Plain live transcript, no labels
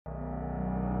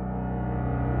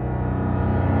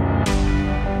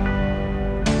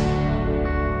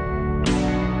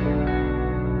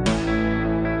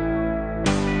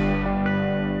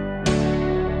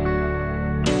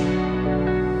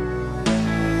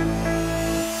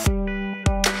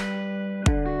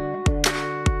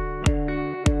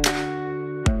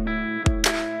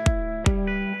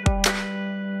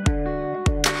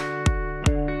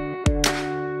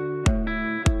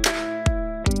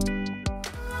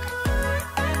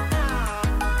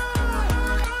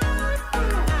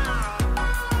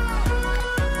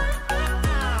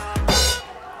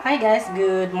guys,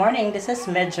 good morning. This is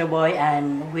Medyo Boy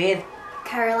and with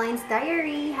Caroline's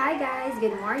Diary. Hi guys,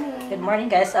 good morning. Good morning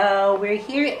guys. We're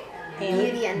here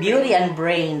in Beauty and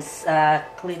Brains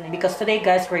clinic because today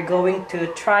guys we're going to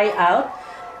try out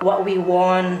what we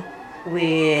won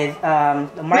with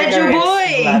the Margaret's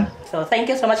vlog. So thank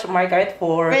you so much Margaret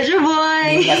for Medyo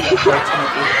Boy giving us the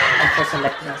opportunity and for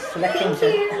selecting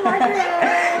Thank you,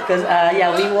 Margaret. Because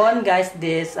yeah, we won guys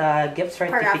this gift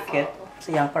certificate sa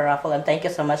iyang paraffle, and thank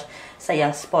you so much sa iyang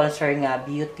sponsor nga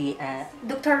Beauty and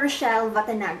Dr. Rochelle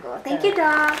Vatanago. Thank you,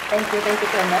 Doc. Thank you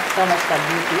so much sa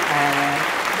Beauty and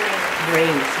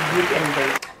Brains. Beauty and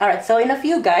Brains. Alright, so in a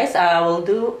few guys, we'll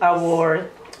do our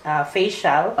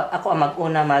facial. Ako ang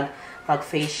mag-una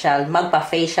magpa-facial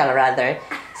rather.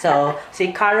 So, si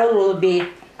Carol will be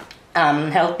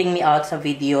helping me out sa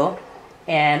video.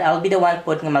 And I'll be the one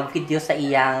po nga mag-video sa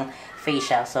iyang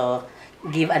facial. So,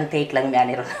 give and take lang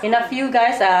yan. In a few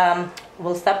guys,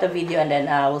 we'll stop the video and then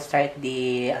we'll start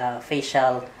the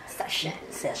facial session.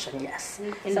 Yes.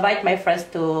 Invite my friends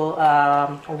to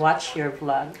watch your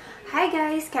vlog. Hi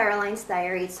guys, Caroline's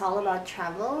Diary. It's all about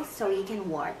travel, so you can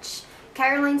watch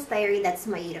Caroline's Diary. That's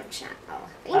my YouTube channel.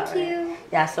 Thank you.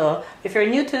 Yeah, so if you're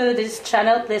new to this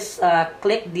channel, please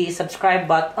click the subscribe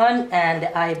button and the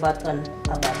I button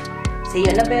above. See you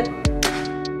in a bit.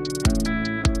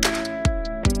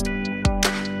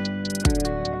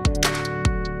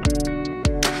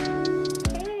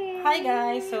 Hi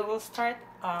guys, so we'll start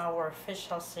our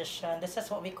facial session. This is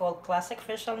what we call classic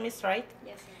facial mist, right?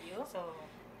 Yes, You.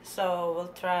 So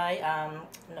we'll try and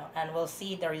we'll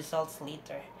see the results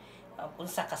later.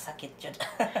 Unsa kasakit jud.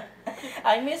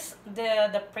 I miss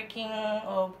the pricking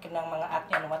of kanang mga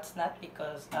acne and what's not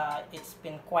because it's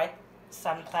been quite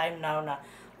some time now na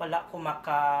wala ko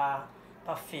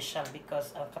maka-facial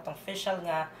because katong facial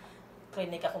nga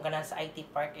clinic ako ganan sa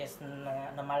IT Park is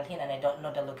namalhin and I don't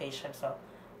know the location, so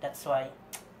that's why.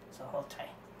 So we'll try.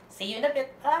 See you in a bit.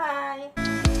 Bye!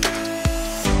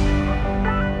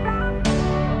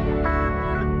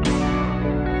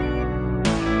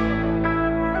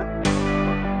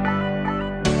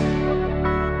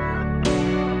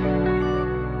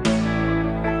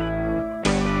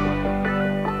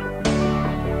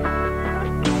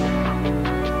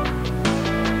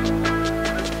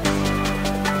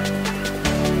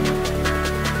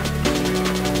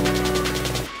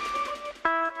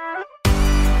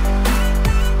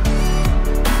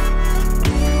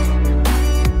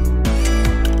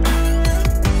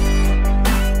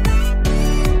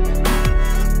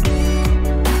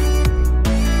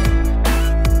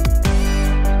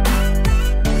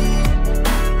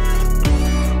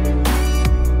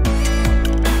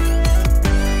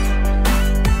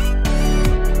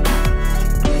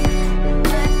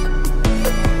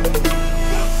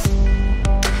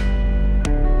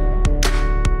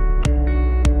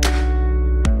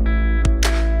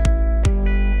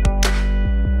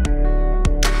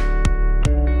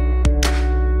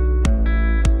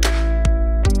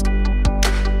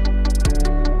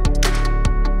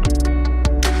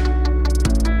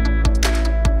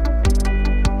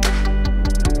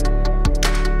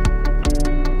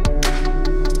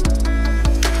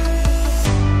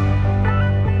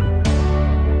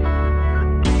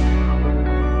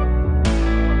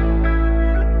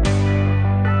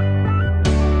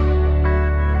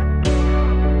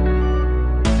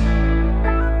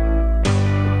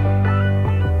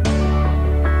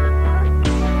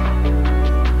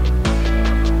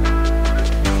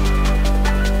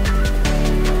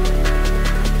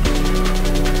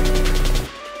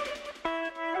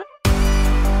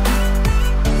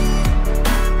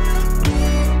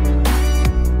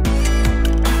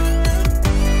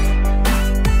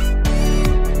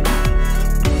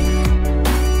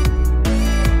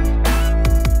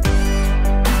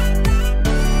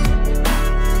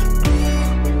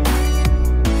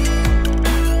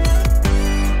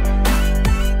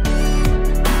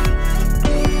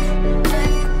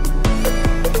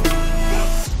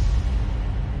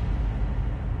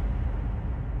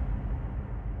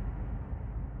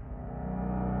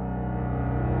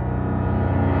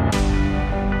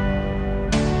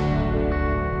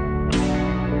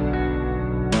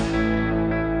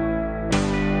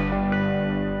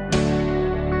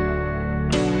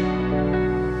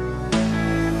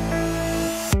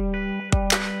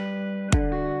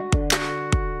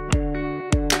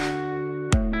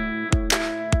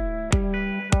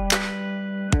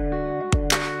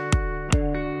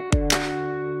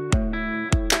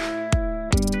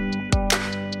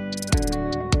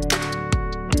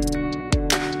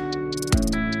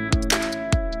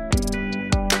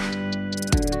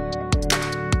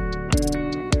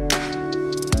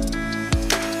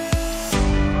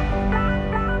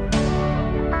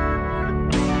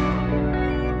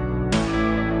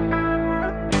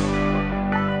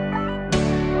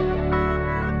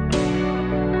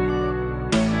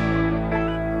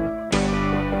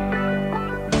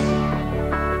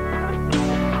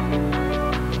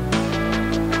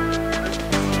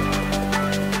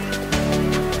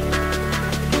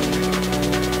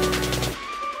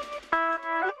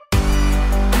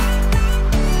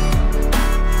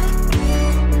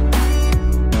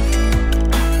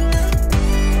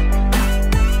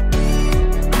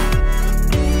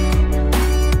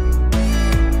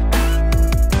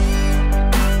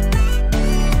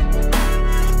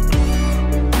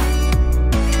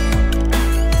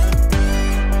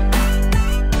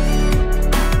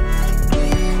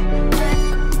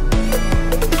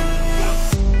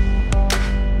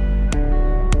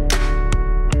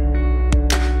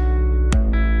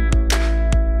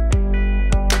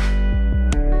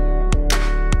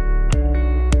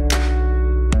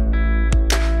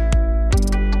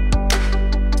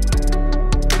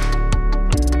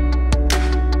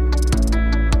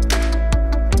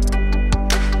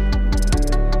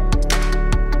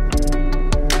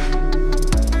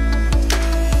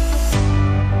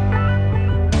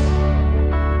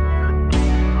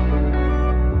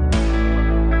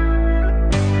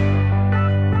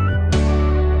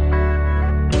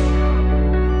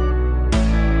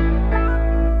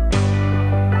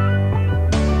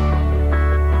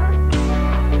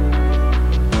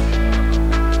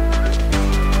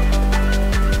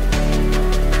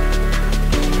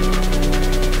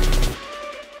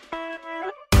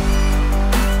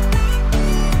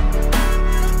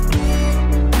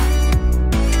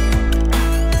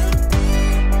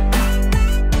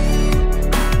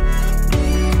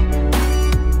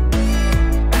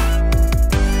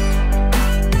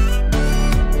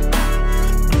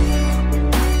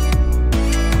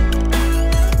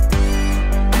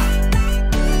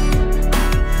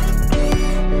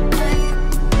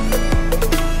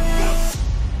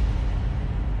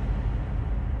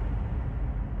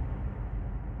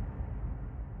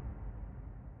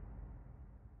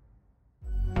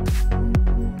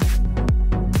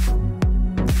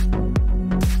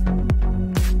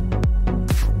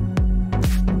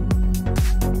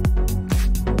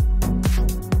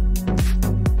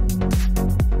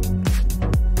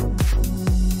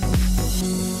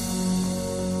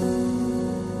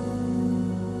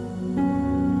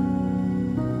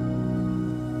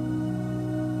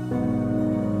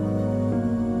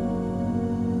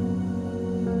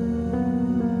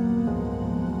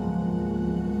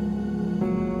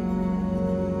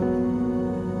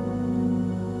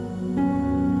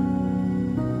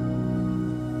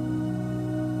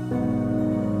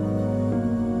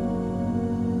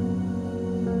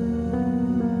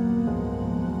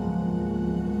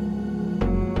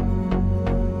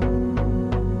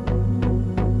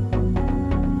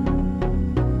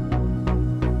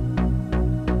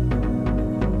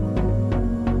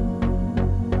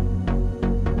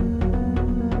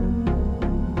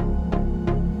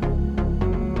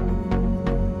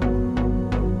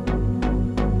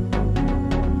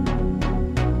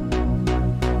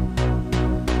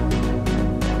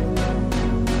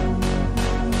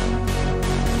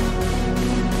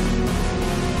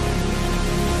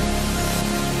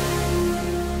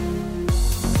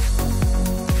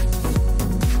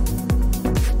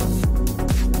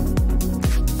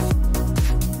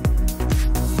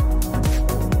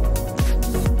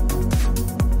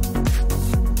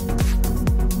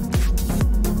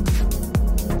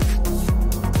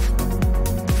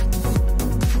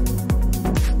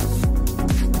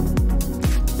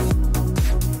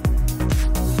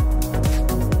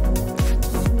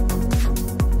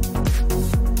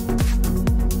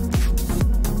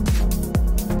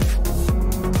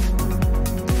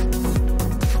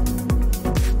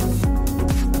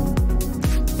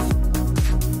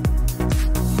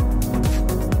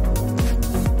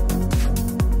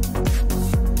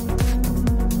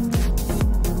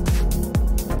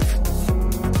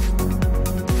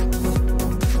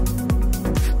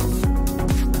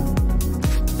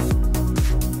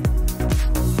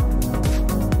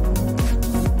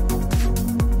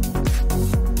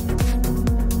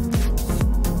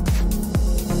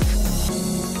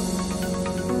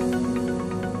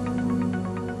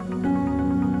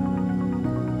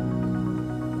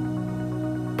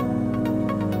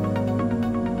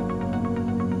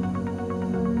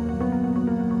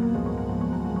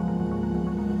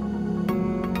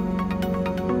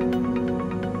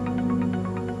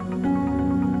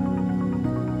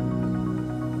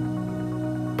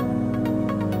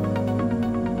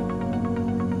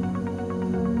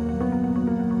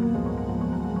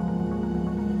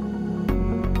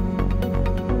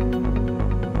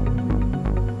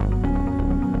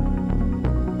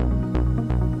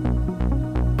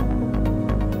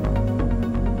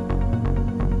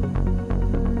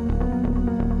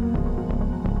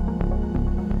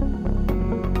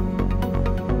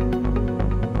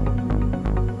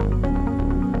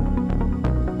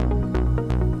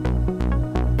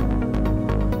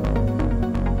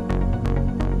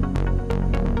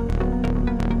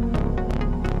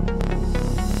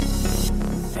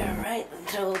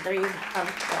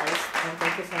 And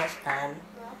thank you so much, Anne.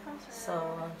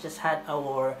 So, just had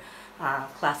our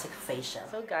classic facial.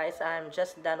 So guys, I'm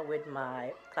just done with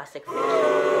my classic facial.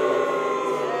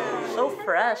 So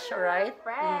fresh, right?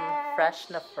 Fresh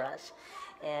na fresh.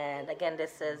 And again,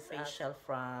 this is facial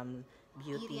from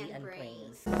Beauty and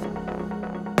Brains.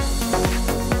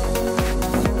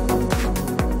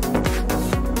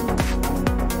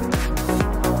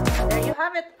 There you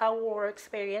have it, our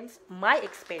experience, my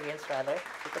experience rather,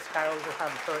 because Carol will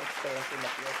have her experience in the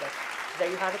field. But there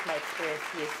you have it, my experience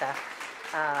here sa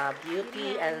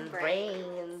Beauty and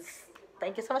Brains.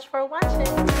 Thank you so much for watching.